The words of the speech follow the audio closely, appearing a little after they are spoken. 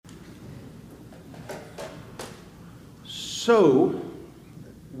So,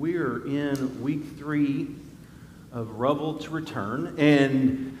 we're in week 3 of Rubble to Return,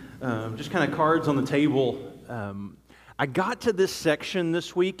 and just kind of cards on the table. I got to this section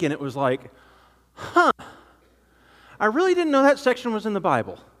this week, and it was like, I really didn't know that section was in the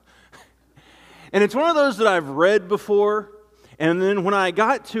Bible. And it's one of those that I've read before, and then when I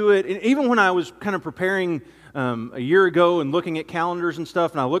got to it, and even when I was kind of preparing a year ago and looking at calendars and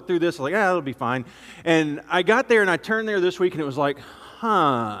stuff, and I looked through this, I was like, that'll be fine. And I got there, and I turned there this week, and it was like,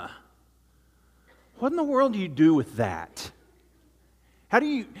 what in the world do you do with that? How do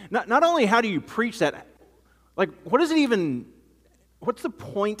you, not only how do you preach that, like, what is it even, what's the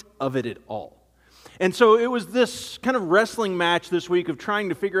point of it at all? And so it was this kind of wrestling match this week of trying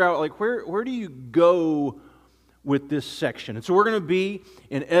to figure out, like, where do you go with this section? And so we're going to be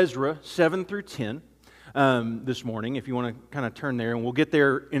in Ezra 7 through 10 this morning, if you want to kind of turn there, and we'll get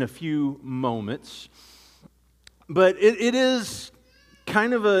there in a few moments. But it is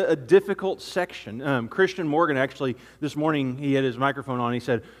kind of a difficult section. Christian Morgan, actually, this morning, he had his microphone on, he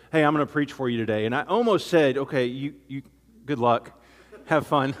said, hey, I'm going to preach for you today. And I almost said, okay, you good luck, have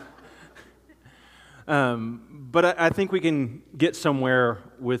fun. But I think we can get somewhere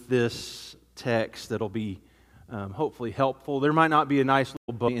with this text that'll be hopefully helpful. There might not be a nice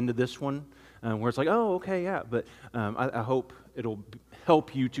little bow into this one where it's like, oh, okay, yeah. But I hope it'll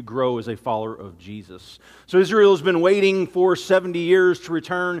help you to grow as a follower of Jesus. So Israel has been waiting for 70 years to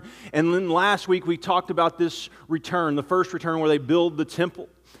return. And then last week we talked about this return, the first return where they build the temple.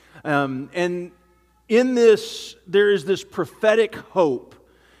 And in this, there is this prophetic hope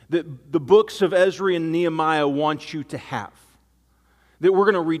that the books of Ezra and Nehemiah want you to have. That we're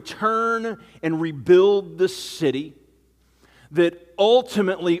going to return and rebuild the city. That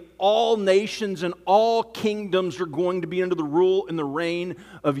ultimately all nations and all kingdoms are going to be under the rule and the reign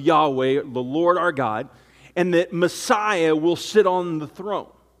of Yahweh, the Lord our God. And that Messiah will sit on the throne.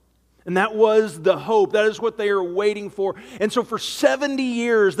 And that was the hope. That is what they are waiting for. And so for 70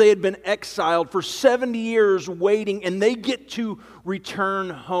 years they had been exiled. For 70 years waiting. And they get to return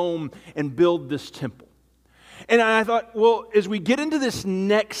home and build this temple. And I thought, well, as we get into this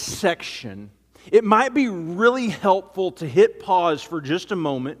next section, it might be really helpful to hit pause for just a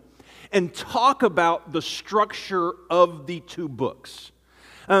moment and talk about the structure of the two books.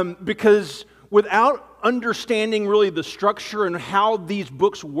 Because without understanding really the structure and how these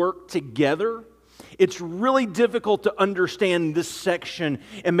books work together, it's really difficult to understand this section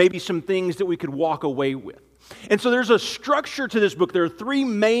and maybe some things that we could walk away with. And so there's a structure to this book. There are 3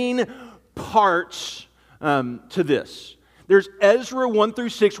 main parts to this. There's Ezra 1 through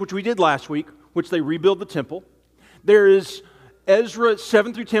 6, which we did last week, which they rebuild the temple. There is Ezra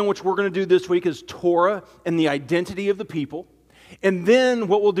 7 through 10, which we're going to do this week, is Torah and the identity of the people. And then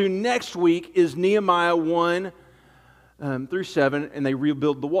what we'll do next week is Nehemiah 1 through 7, and they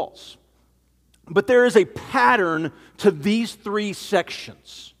rebuild the walls. But there is a pattern to these 3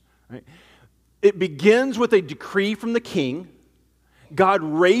 sections. Right? It begins with a decree from the king. God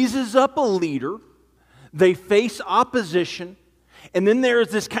raises up a leader. They face opposition. And then there is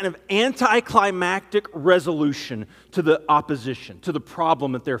this kind of anticlimactic resolution to the opposition, to the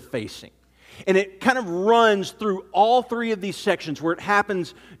problem that they're facing. And it kind of runs through all 3 of these sections where it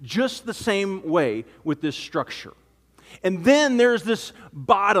happens just the same way with this structure. And then there's this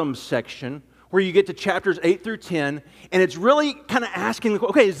bottom section where you get to chapters 8 through 10, and it's really kind of asking,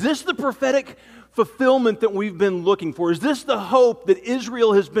 okay, is this the prophetic fulfillment that we've been looking for? Is this the hope that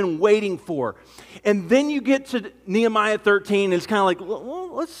Israel has been waiting for? And then you get to Nehemiah 13, and it's kind of like, well,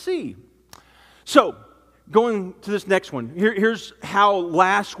 let's see. So, going to this next one, here's how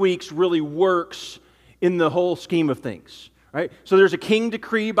last week's really works in the whole scheme of things. Right? So there's a king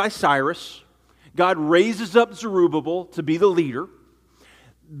decree by Cyrus. God raises up Zerubbabel to be the leader.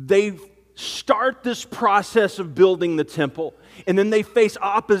 They start this process of building the temple, and then they face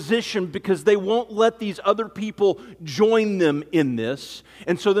opposition because they won't let these other people join them in this.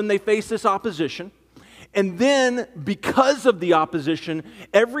 And so then they face this opposition. And then, because of the opposition,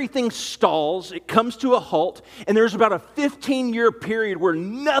 everything stalls, it comes to a halt, and there's about a 15-year period where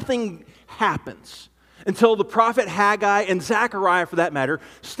nothing happens until the prophet Haggai and Zechariah, for that matter,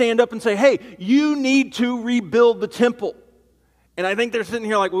 stand up and say, hey, you need to rebuild the temple. And I think they're sitting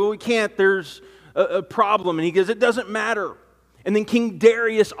here like, well, we can't, there's a problem. And he goes, it doesn't matter. And then King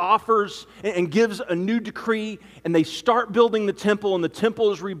Darius offers and gives a new decree, and they start building the temple, and the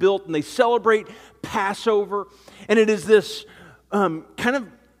temple is rebuilt, and they celebrate Passover. And it is this kind of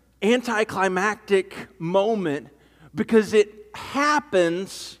anticlimactic moment because it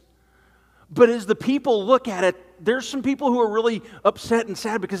happens, but as the people look at it, there's some people who are really upset and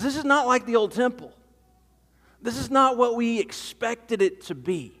sad because this is not like the old temple. This is not what we expected it to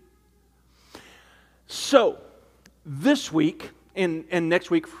be. So, this week and next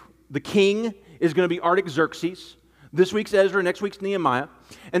week, the king is going to be Artaxerxes. This week's Ezra, next week's Nehemiah.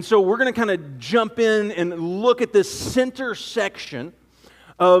 And so we're going to kind of jump in and look at this center section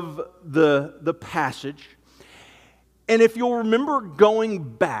of the passage. And if you'll remember going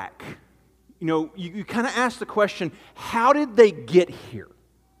back, you kind of ask the question, how did they get here?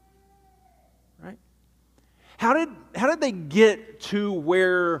 Right? How did they get to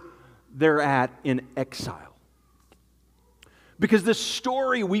where they're at in exile? Because this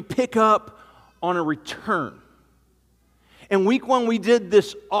story we pick up on a return. In week 1, we did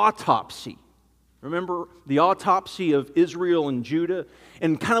this autopsy. Remember the autopsy of Israel and Judah?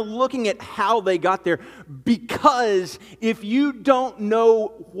 And kind of looking at how they got there. Because if you don't know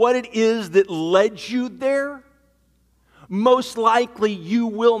what it is that led you there, most likely you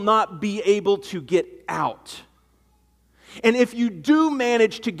will not be able to get out. And if you do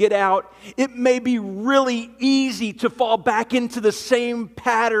manage to get out, it may be really easy to fall back into the same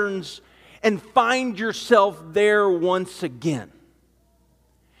patterns and find yourself there once again.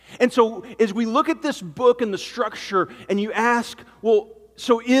 And so as we look at this book and the structure and you ask, well,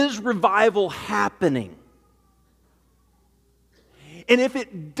 so is revival happening? And if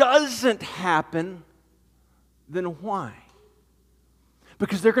it doesn't happen, then why?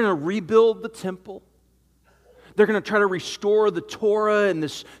 Because they're going to rebuild the temple. They're going to try to restore the Torah and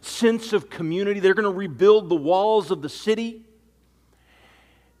this sense of community. They're going to rebuild the walls of the city.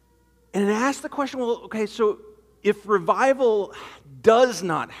 And it asks the question, well, okay, so if revival does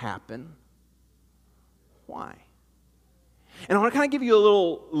not happen, why? And I want to kind of give you a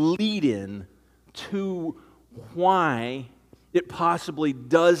little lead-in to why it possibly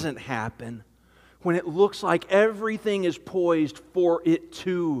doesn't happen when it looks like everything is poised for it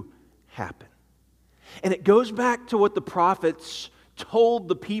to happen. And it goes back to what the prophets told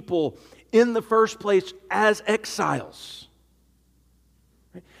the people in the first place as exiles.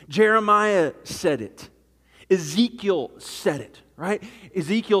 Jeremiah said it. Ezekiel said it, right?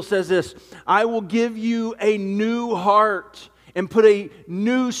 Ezekiel says this, I will give you a new heart and put a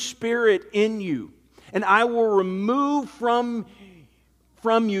new spirit in you. And I will remove from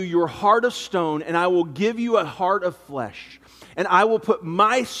you your heart of stone, and I will give you a heart of flesh. And I will put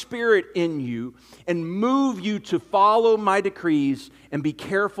my spirit in you and move you to follow my decrees and be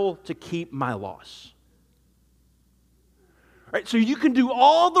careful to keep my laws. Right, so you can do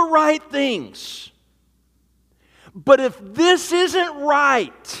all the right things. But if this isn't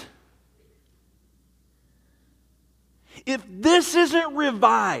right, if this isn't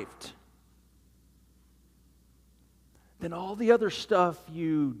revived, then all the other stuff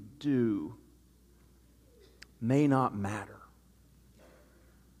you do may not matter.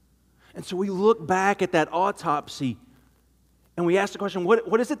 And so we look back at that autopsy and we ask the question,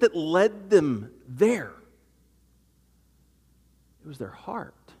 what is it that led them there? It was their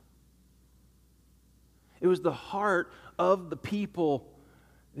heart. It was the heart of the people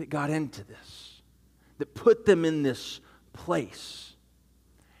that got into this, that put them in this place.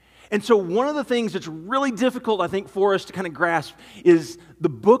 And so one of the things that's really difficult, I think, for us to kind of grasp is the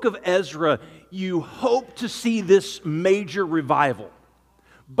book of Ezra. You hope to see this major revival.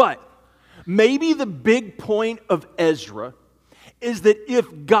 But maybe the big point of Ezra is that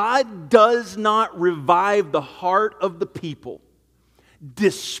if God does not revive the heart of the people,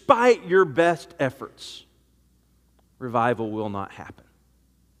 despite your best efforts, revival will not happen.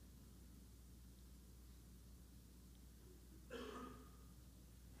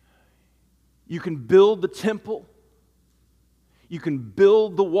 You can build the temple. You can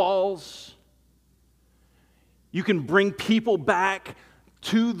build the walls. You can bring people back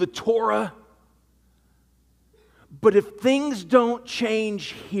to the Torah. But if things don't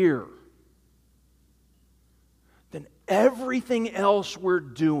change here, then everything else we're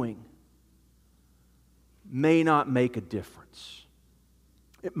doing may not make a difference.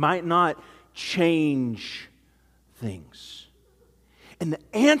 It might not change things. And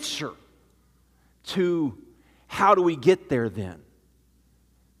the answer to how do we get there then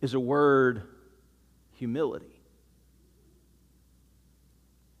is a word, humility.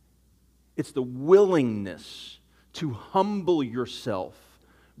 It's the willingness to humble yourself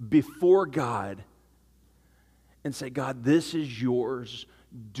before God and say, God, this is yours.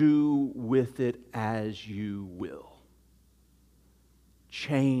 Do with it as you will.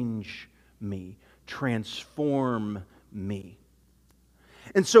 Change me. Transform me.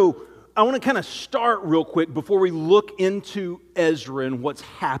 And so I want to kind of start real quick before we look into Ezra and what's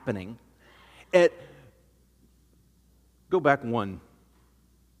happening. Go back one.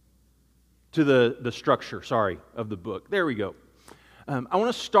 to the structure, of the book. There we go. I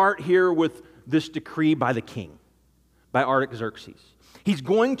want to start here with this decree by the king, by Artaxerxes. He's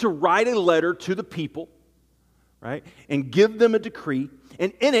going to write a letter to the people, right, and give them a decree.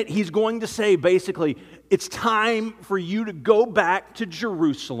 And in it, he's going to say, basically, it's time for you to go back to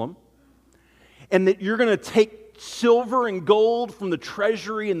Jerusalem, and that you're going to take silver and gold from the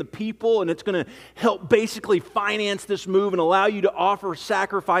treasury and the people, and it's going to help basically finance this move and allow you to offer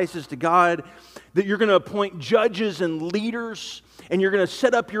sacrifices to God, that you're going to appoint judges and leaders, and you're going to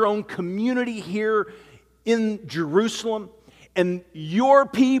set up your own community here in Jerusalem, and your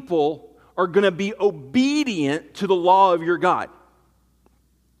people are going to be obedient to the law of your God.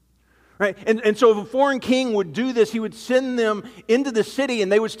 Right? And so if a foreign king would do this, he would send them into the city,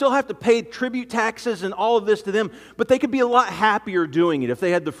 and they would still have to pay tribute taxes and all of this to them, but they could be a lot happier doing it if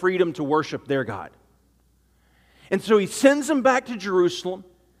they had the freedom to worship their God. And so he sends them back to Jerusalem,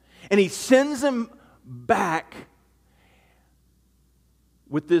 and he sends them back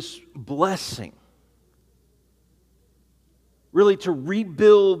with this blessing, really to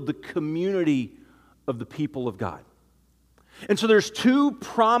rebuild the community of the people of God. And so there's two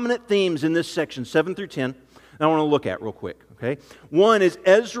prominent themes in this section, 7 through 10, that I want to look at real quick, okay? One is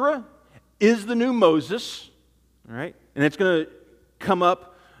Ezra is the new Moses, all right? And it's going to come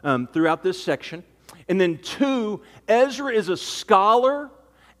up throughout this section. And then two, Ezra is a scholar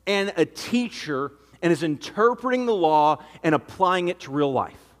and a teacher and is interpreting the law and applying it to real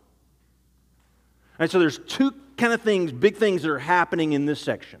life. All right, so there's two kind of things, big things that are happening in this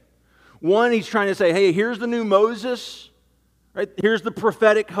section. One, he's trying to say, hey, here's the new Moses. Right? Here's the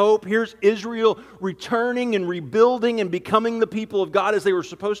prophetic hope. Here's Israel returning and rebuilding and becoming the people of God as they were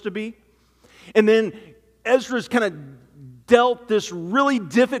supposed to be. And then Ezra's kind of dealt this really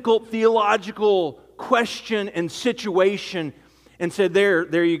difficult theological question and situation and said,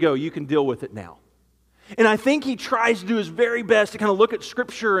 there you go, you can deal with it now. And I think he tries to do his very best to kind of look at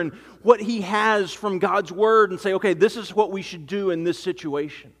Scripture and what he has from God's Word and say, okay, this is what we should do in this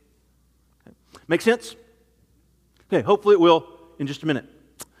situation. Okay. Make sense? Okay, hopefully it will in just a minute.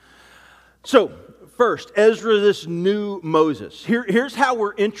 So, first, Ezra, this new Moses. Here's how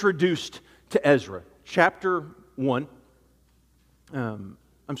we're introduced to Ezra. Chapter 7,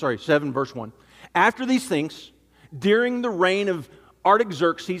 verse 1. After these things, during the reign of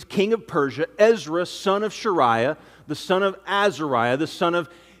Artaxerxes, king of Persia, Ezra, son of Shariah, the son of Azariah, the son of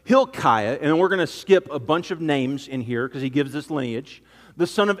Hilkiah, and we're going to skip a bunch of names in here because he gives this lineage, the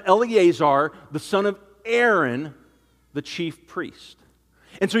son of Eleazar, the son of Aaron, the chief priest.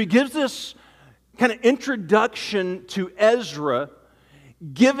 And so he gives this kind of introduction to Ezra,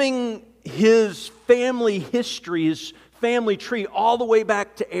 giving his family history, his family tree, all the way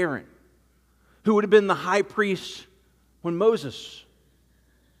back to Aaron, who would have been the high priest when Moses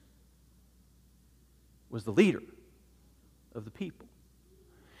was the leader of the people.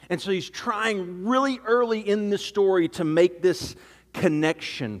 And so he's trying really early in this story to make this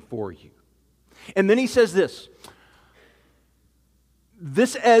connection for you. And then he says this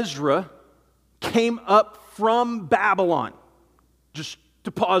Ezra came up from Babylon. Just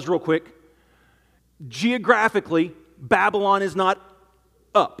to pause real quick. Geographically, Babylon is not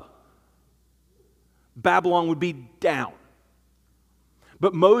up. Babylon would be down.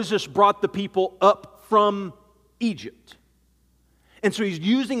 But Moses brought the people up from Egypt. And so he's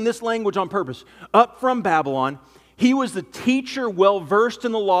using this language on purpose. Up from Babylon, he was the teacher well versed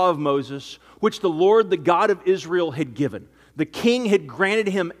in the law of Moses, which the Lord, the God of Israel, had given. The king had granted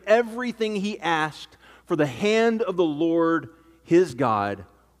him everything he asked, for the hand of the Lord, his God,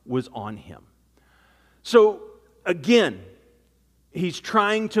 was on him. So, again, he's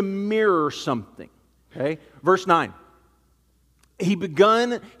trying to mirror something. Okay? Verse 9. He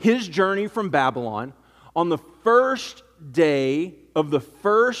begun his journey from Babylon on the first day of the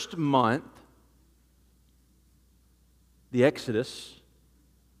first month, the Exodus,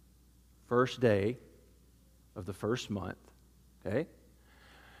 first day of the first month. Okay?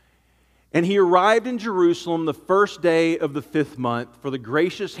 And he arrived in Jerusalem the first day of the 5th month, for the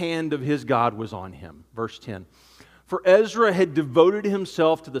gracious hand of his God was on him. Verse 10. For Ezra had devoted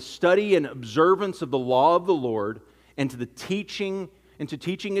himself to the study and observance of the law of the Lord, and to teaching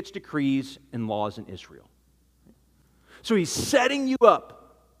its decrees and laws in Israel. So he's setting you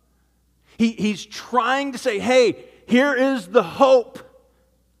up. He's trying to say, hey, here is the hope.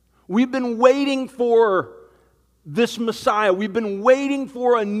 We've been waiting for this Messiah. We've been waiting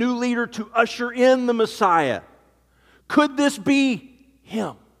for a new leader to usher in the Messiah. Could this be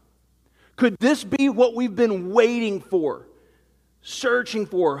him? Could this be what we've been waiting for, searching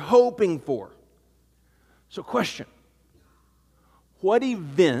for, hoping for? So question, what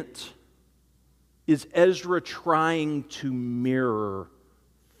event is Ezra trying to mirror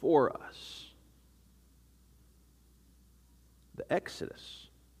for us? The Exodus.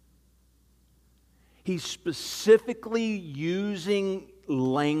 He's specifically using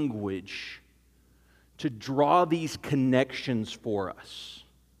language to draw these connections for us.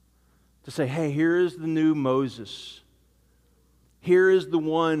 To say, hey, here is the new Moses. Here is the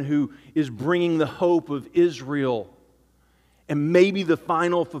one who is bringing the hope of Israel and maybe the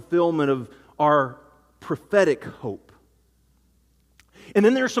final fulfillment of our prophetic hope. And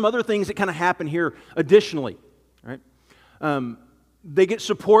then there's some other things that kind of happen here additionally. Right? They get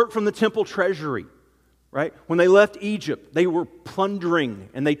support from the temple treasury. Right? When they left Egypt, they were plundering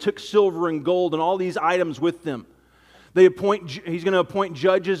and they took silver and gold and all these items with them. He's going to appoint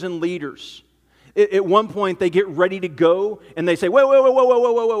judges and leaders. At one point, they get ready to go and they say,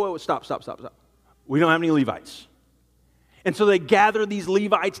 whoa, stop. We don't have any Levites. And so they gather these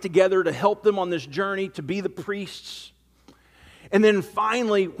Levites together to help them on this journey to be the priests. And then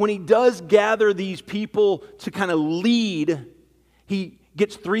finally, when he does gather these people to kind of lead, he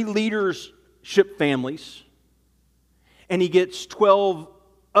gets 3 leadership families and he gets 12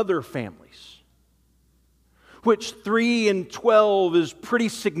 other families, which 3 and 12 is pretty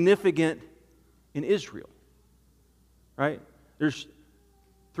significant in Israel, right? There's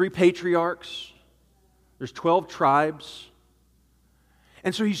 3 patriarchs, there's 12 tribes,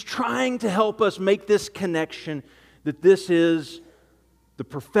 and so he's trying to help us make this connection that this is the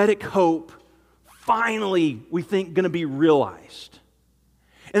prophetic hope finally, we think, going to be realized.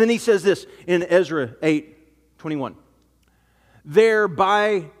 And then he says this in Ezra 8:21. There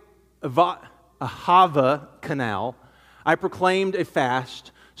by Ahava canal, I proclaimed a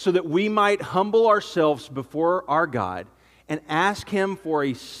fast so that we might humble ourselves before our God and ask Him for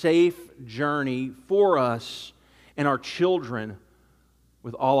a safe journey for us and our children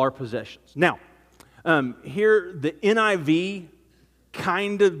with all our possessions. Now, here the NIV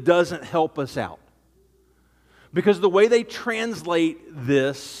kind of doesn't help us out. Because the way they translate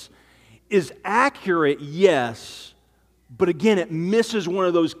this is accurate, yes, but again, it misses one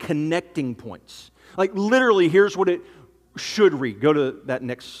of those connecting points. Like literally, here's what it should read. Go to that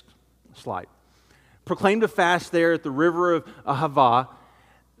next slide. Proclaimed a fast there at the river of Ahava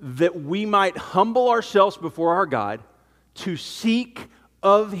that we might humble ourselves before our God to seek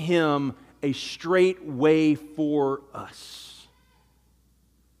of Him a straight way for us.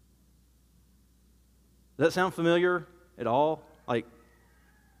 Does that sound familiar at all?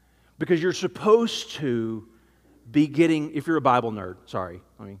 Because you're supposed to be getting, if you're a Bible nerd,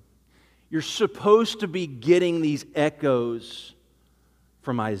 you're supposed to be getting these echoes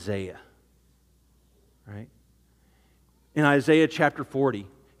from Isaiah, right? In Isaiah chapter 40,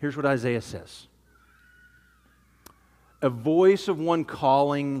 here's what Isaiah says. A voice of one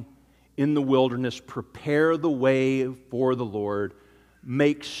calling in the wilderness, prepare the way for the Lord,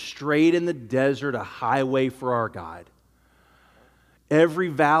 make straight in the desert a highway for our God. Every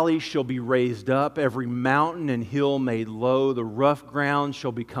valley shall be raised up, every mountain and hill made low. The rough ground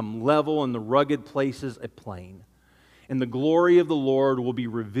shall become level, and the rugged places a plain. And the glory of the Lord will be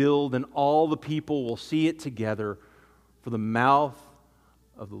revealed, and all the people will see it together, for the mouth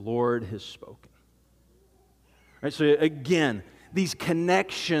of the Lord has spoken. All right, so again, these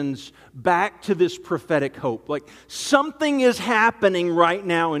connections back to this prophetic hope. Like something is happening right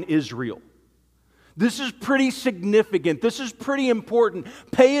now in Israel. This is pretty significant. This is pretty important.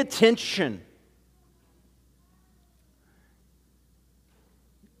 Pay attention.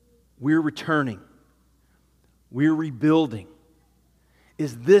 We're returning. We're rebuilding.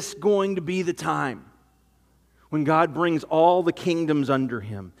 Is this going to be the time when God brings all the kingdoms under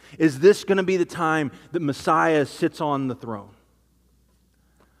Him? Is this going to be the time that Messiah sits on the throne?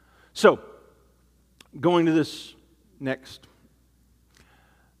 So, going to this next.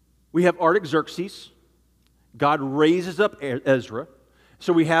 We have Artaxerxes. God raises up Ezra.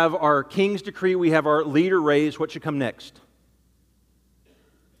 So we have our king's decree. We have our leader raised. What should come next?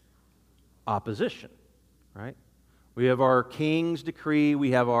 Opposition, right? We have our king's decree.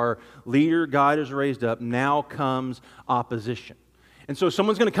 We have our leader. God is raised up. Now comes opposition. And so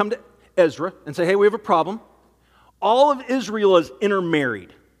someone's going to come to Ezra and say, hey, we have a problem. All of Israel is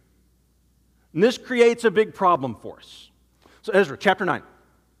intermarried. And this creates a big problem for us. So Ezra, chapter 9.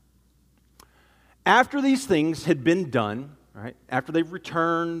 After these things had been done, right, after they've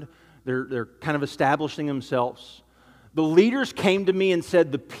returned, they're kind of establishing themselves, the leaders came to me and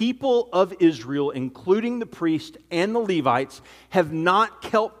said, the people of Israel, including the priests and the Levites, have not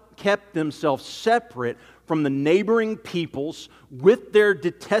kept themselves separate from the neighboring peoples with their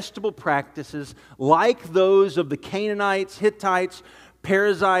detestable practices like those of the Canaanites, Hittites,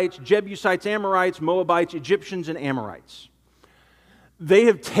 Perizzites, Jebusites, Amorites, Moabites, Egyptians, and Amorites. They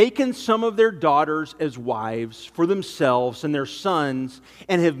have taken some of their daughters as wives for themselves and their sons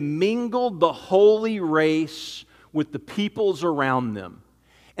and have mingled the holy race with the peoples around them.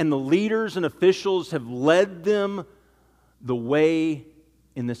 And the leaders and officials have led them the way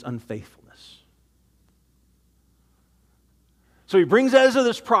in this unfaithfulness. So he brings us to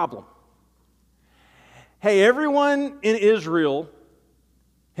this problem. Hey, everyone in Israel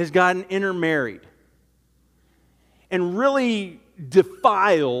has gotten intermarried and really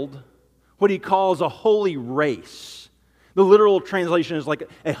defiled what he calls a holy race. The literal translation is like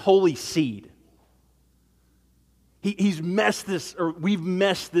a holy seed. He's messed this, or we've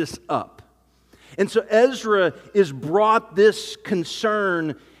messed this up. And so Ezra is brought this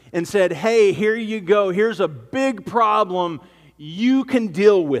concern and said, hey, here you go. Here's a big problem. You can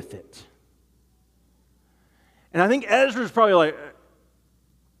deal with it. And I think Ezra's probably like,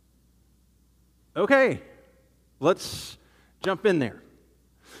 okay, let's jump in there.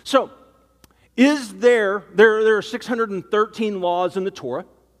 So, there are 613 laws in the Torah,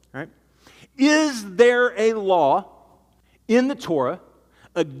 right? Is there a law in the Torah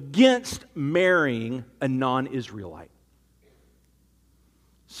against marrying a non-Israelite?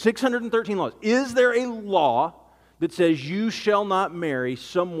 613 laws. Is there a law that says you shall not marry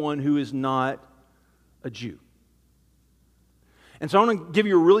someone who is not a Jew? And so I want to give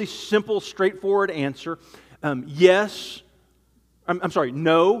you a really simple, straightforward answer. Yes. I'm sorry,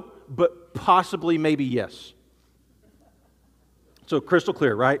 no, but possibly, maybe yes. So crystal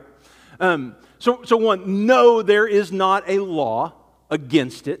clear, right? So one, no, there is not a law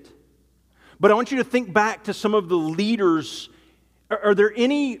against it. But I want you to think back to some of the leaders. Are there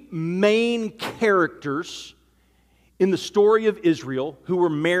any main characters in the story of Israel who were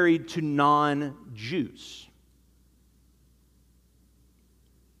married to non-Jews?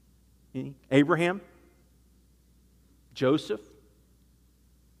 Any? Abraham? Joseph?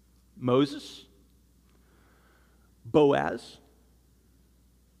 Moses? Boaz?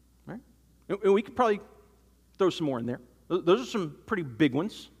 Right? And we could probably throw some more in there. Those are some pretty big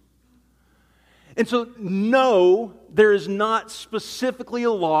ones. And so, no, there is not specifically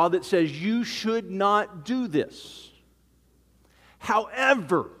a law that says you should not do this.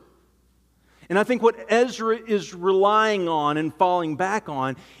 However, and I think what Ezra is relying on and falling back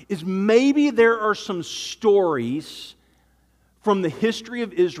on is maybe there are some stories from the history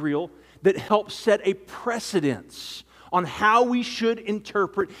of Israel that help set a precedence on how we should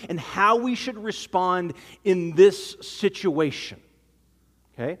interpret and how we should respond in this situation.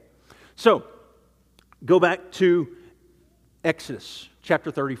 Okay? So, go back to Exodus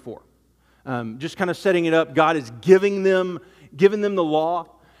chapter 34. Just kind of setting it up. God is giving them the law.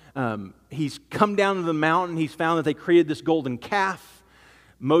 He's come down to the mountain. He's found that they created this golden calf.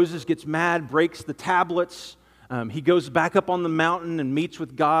 Moses gets mad, breaks the tablets. He goes back up on the mountain and meets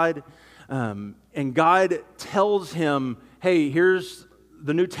with God. And God tells him, hey, here's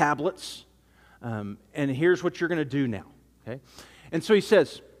the new tablets. And here's what you're going to do now. Okay? And so he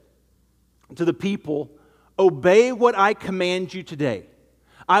says to the people, obey what I command you today.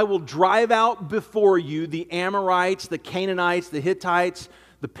 I will drive out before you the Amorites, the Canaanites, the Hittites,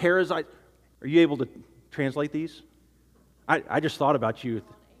 the Perizzites. Are you able to translate these? I just thought about you.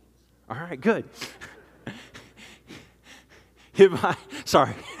 All right, good.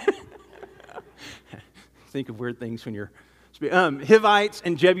 Sorry. Think of weird things when you're speaking. Hivites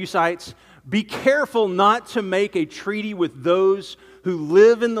and Jebusites, be careful not to make a treaty with those who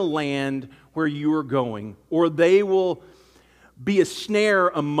live in the land where you are going, or they will be a snare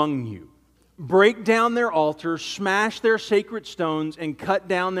among you. Break down their altars, smash their sacred stones, and cut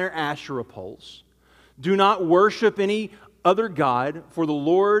down their Asherah poles. Do not worship any other god, for the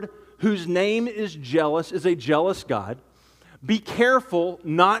Lord, whose name is jealous, is a jealous God. Be careful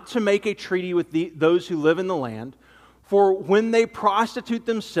not to make a treaty with those who live in the land, for when they prostitute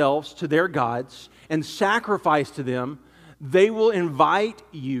themselves to their gods and sacrifice to them, they will invite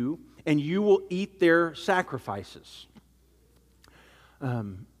you, and you will eat their sacrifices.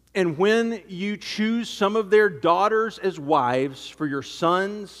 And when you choose some of their daughters as wives for your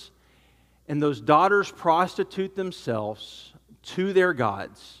sons, and those daughters prostitute themselves to their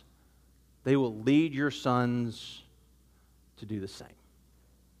gods, they will lead your sons to do the same.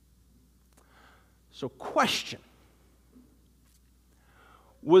 So, question.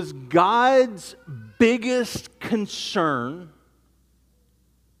 Was God's biggest concern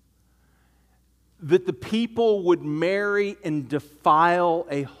that the people would marry and defile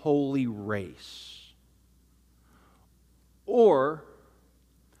a holy race? Or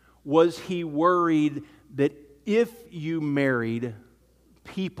was he worried that if you married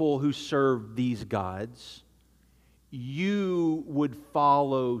people who serve these gods, you would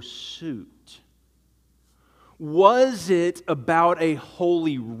follow suit? Was it about a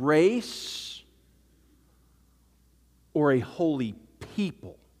holy race or a holy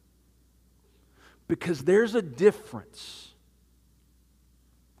people? Because there's a difference.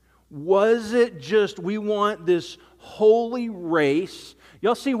 Was it just, we want this holy race?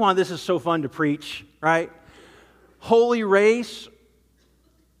 Y'all see why this is so fun to preach, right? Holy race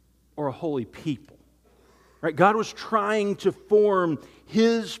or a holy people, right? God was trying to form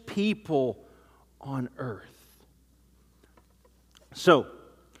His people on earth. So,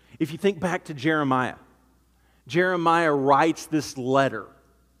 if you think back to Jeremiah, Jeremiah writes this letter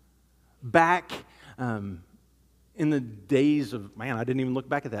back in the days of, man, I didn't even look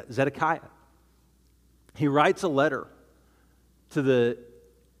back at that, Zedekiah. He writes a letter to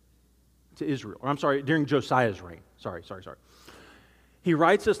Israel, or I'm sorry, during Josiah's reign. Sorry. He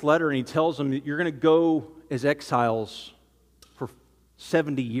writes this letter and he tells them that you're going to go as exiles for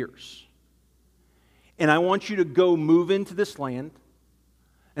 70 years. And I want you to go move into this land,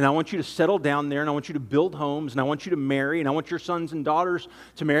 and I want you to settle down there, and I want you to build homes, and I want you to marry, and I want your sons and daughters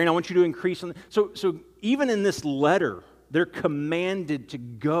to marry, and I want you to increase. So even in this letter, they're commanded to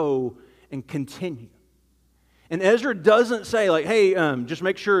go and continue. And Ezra doesn't say, like, hey, just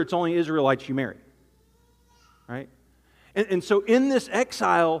make sure it's only Israelites you marry. Right? And so in this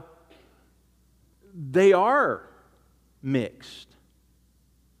exile, they are mixed.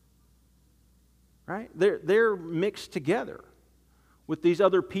 Right? They're mixed together with these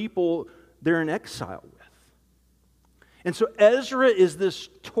other people they're in exile with. And so Ezra is this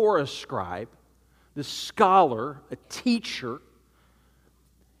Torah scribe, this scholar, a teacher,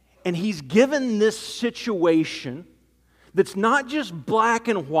 and he's given this situation that's not just black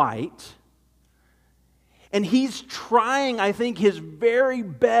and white, and he's trying, I think, his very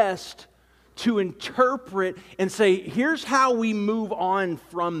best to interpret and say, here's how we move on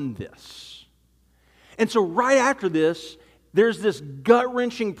from this. And so right after this, there's this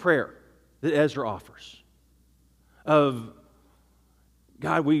gut-wrenching prayer that Ezra offers of,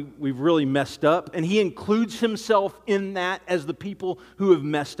 God, we've really messed up. And he includes himself in that as the people who have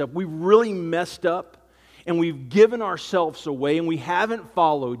messed up. We've really messed up, and we've given ourselves away, and we haven't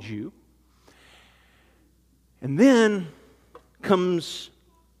followed you. And then comes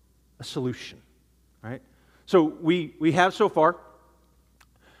a solution, right? So we have so far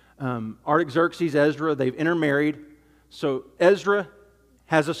Artaxerxes, Ezra, they've intermarried. So Ezra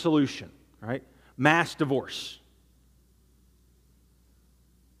has a solution, right? Mass divorce.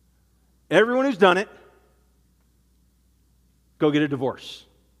 Everyone who's done it, go get a divorce.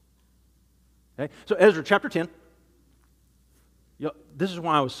 Okay? So Ezra chapter 10. This is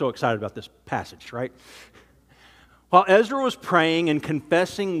why I was so excited about this passage, right? While Ezra was praying and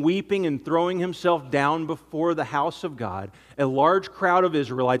confessing, weeping, and throwing himself down before the house of God, a large crowd of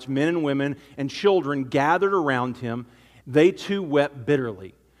Israelites, men and women and children, gathered around him. They too wept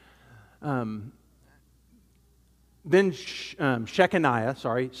bitterly. Then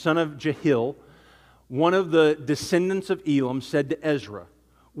Shechaniah, son of Jehiel, one of the descendants of Elam, said to Ezra,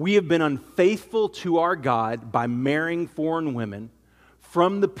 "We have been unfaithful to our God by marrying foreign women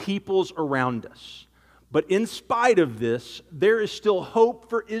from the peoples around us. But in spite of this, there is still hope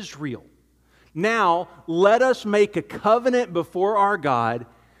for Israel. Now, let us make a covenant before our God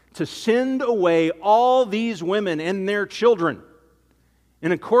to send away all these women and their children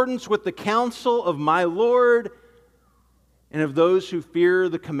in accordance with the counsel of my Lord and of those who fear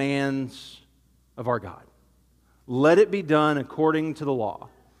the commands of our God. Let it be done according to the law."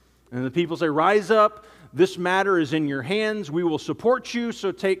 And the people say, "Rise up, this matter is in your hands. We will support you,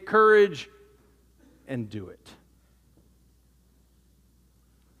 so take courage and do it."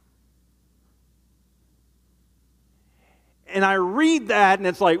 And I read that and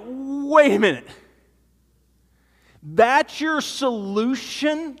it's like, wait a minute. That's your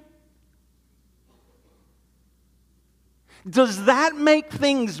solution? Does that make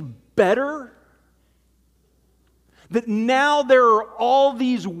things better? That now there are all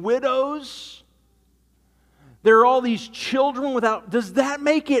these widows? There are all these children without... Does that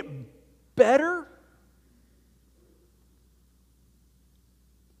make it better?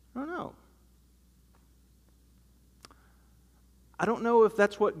 I don't know. I don't know if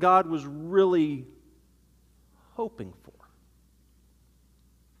that's what God was really hoping for.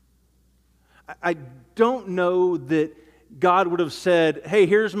 I don't know that God would have said, "Hey,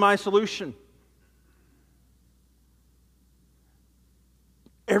 here's my solution.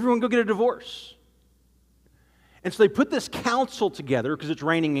 Everyone go get a divorce." And so they put this council together because it's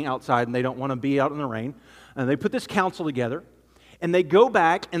raining outside and they don't want to be out in the rain. And they put this council together. And they go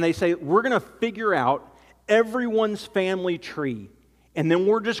back and they say, we're going to figure out everyone's family tree. And then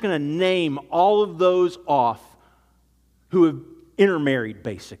we're just going to name all of those off who have intermarried,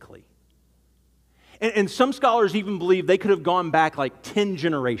 basically. And some scholars even believe they could have gone back like 10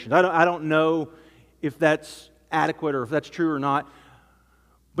 generations. I don't know if that's adequate or if that's true or not.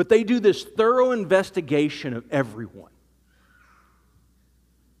 But they do this thorough investigation of everyone.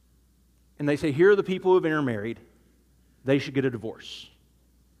 And they say, here are the people who have intermarried. They should get a divorce.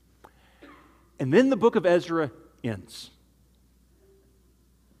 And then the book of Ezra ends.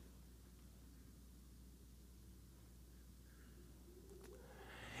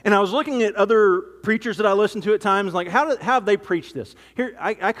 And I was looking at other preachers that I listen to at times, like, how have they preached this? Here,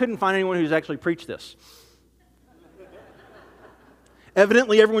 I couldn't find anyone who's actually preached this.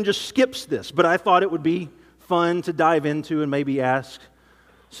 Evidently, everyone just skips this, but I thought it would be fun to dive into and maybe ask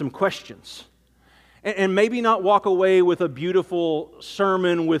some questions. And maybe not walk away with a beautiful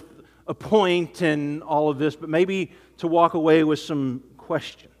sermon with a point and all of this, but maybe to walk away with some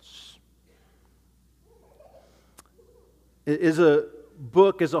questions. Is a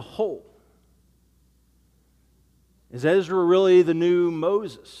book as a whole, is Ezra really the new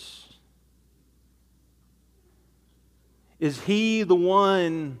Moses? Is he the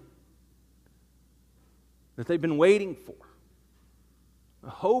one that they've been waiting for,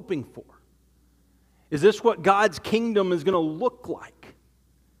 hoping for? Is this what God's kingdom is going to look like?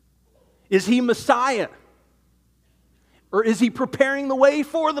 Is he Messiah? Or is he preparing the way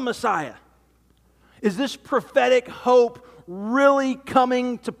for the Messiah? Is this prophetic hope really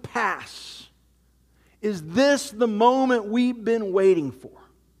coming to pass? Is this the moment we've been waiting for?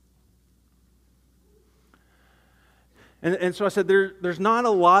 And so I said, there's not a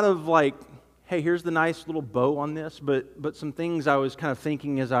lot of like, hey, here's the nice little bow on this, but some things I was kind of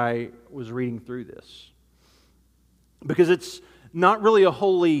thinking as I was reading through this. Because it's not really a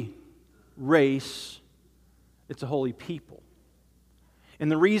holy race, it's a holy people.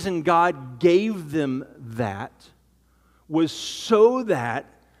 And the reason God gave them that was so that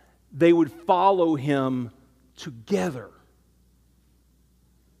they would follow Him together.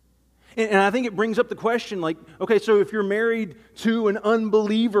 And I think it brings up the question, like, okay, so if you're married to an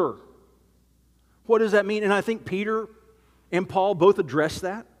unbeliever, what does that mean? And I think Peter and Paul both address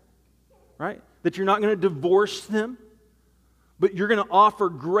that, right? That you're not going to divorce them, but you're going to offer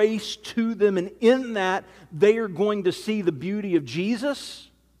grace to them, and in that, they are going to see the beauty of Jesus,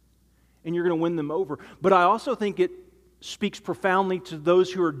 and you're going to win them over. But I also think it speaks profoundly to those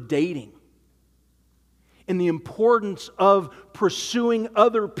who are dating and the importance of pursuing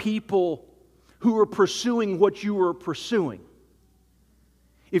other people who are pursuing what you are pursuing.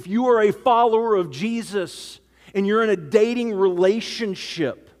 If you are a follower of Jesus and you're in a dating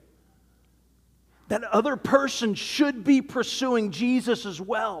relationship, that other person should be pursuing Jesus as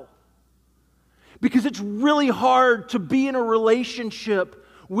well. Because it's really hard to be in a relationship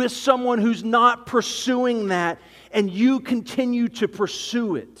with someone who's not pursuing that, and you continue to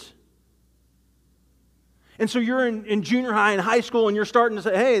pursue it. And so you're in junior high and high school, and you're starting to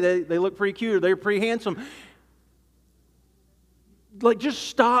say, hey, they look pretty cute, or they're pretty handsome. Like, just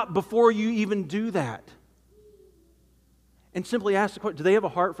stop before you even do that. And simply ask the question, do they have a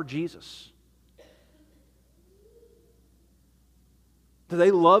heart for Jesus? Do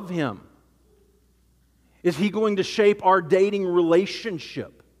they love Him? Is He going to shape our dating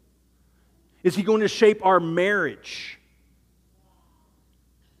relationship? Is He going to shape our marriage?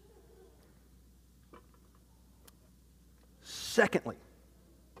 Secondly,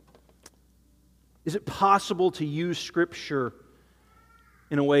 is it possible to use Scripture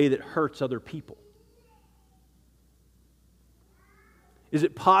in a way that hurts other people? Is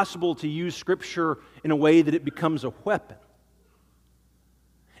it possible to use Scripture in a way that it becomes a weapon?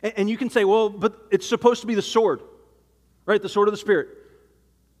 And you can say, well, but it's supposed to be the sword, right? The sword of the Spirit.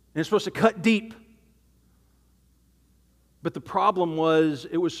 And it's supposed to cut deep. But the problem was,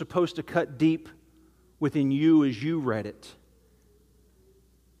 it was supposed to cut deep within you as you read it.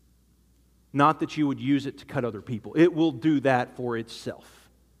 Not that you would use it to cut other people. It will do that for itself.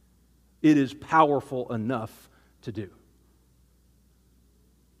 It is powerful enough to do.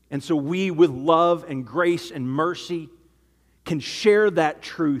 And so we, with love and grace and mercy, can share that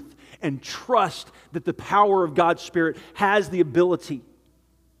truth and trust that the power of God's Spirit has the ability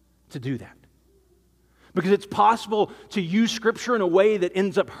to do that. Because it's possible to use Scripture in a way that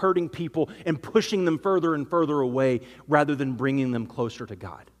ends up hurting people and pushing them further and further away rather than bringing them closer to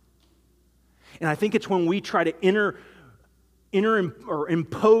God. And I think it's when we try to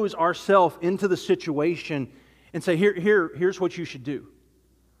impose ourselves into the situation and say, here's what you should do.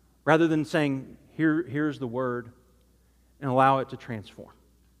 Rather than saying, here's the Word. and allow it to transform.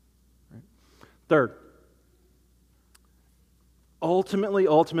 Right? Third, ultimately,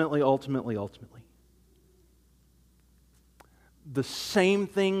 the same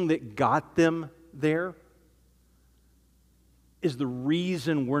thing that got them there is the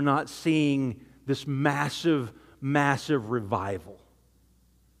reason we're not seeing this massive revival.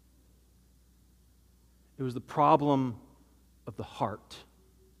 It was the problem of the heart.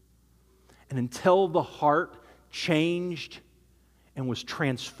 And until the heart changed and was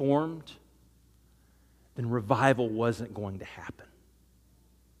transformed, then revival wasn't going to happen.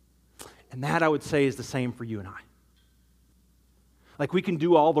 And that, I would say, is the same for you and I. Like, we can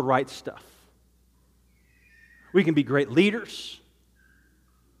do all the right stuff. We can be great leaders.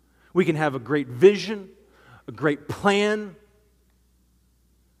 We can have a great vision, a great plan.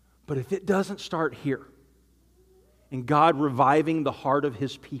 But if it doesn't start here, in God reviving the heart of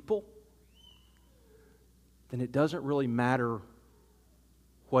His people, then it doesn't really matter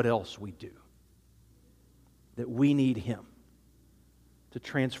what else we do. That we need Him to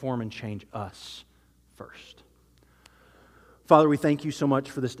transform and change us first. Father, we thank You so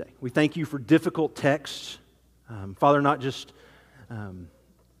much for this day. We thank You for difficult texts. Father, not just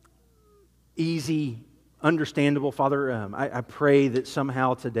easy, understandable. Father, I pray that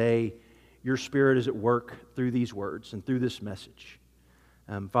somehow today Your Spirit is at work through these words and through this message.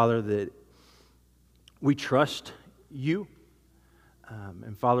 Father, that we trust You.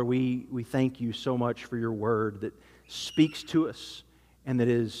 And Father, we thank You so much for Your word that speaks to us and that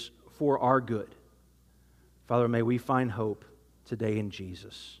is for our good. Father, may we find hope today in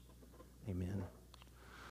Jesus. Amen.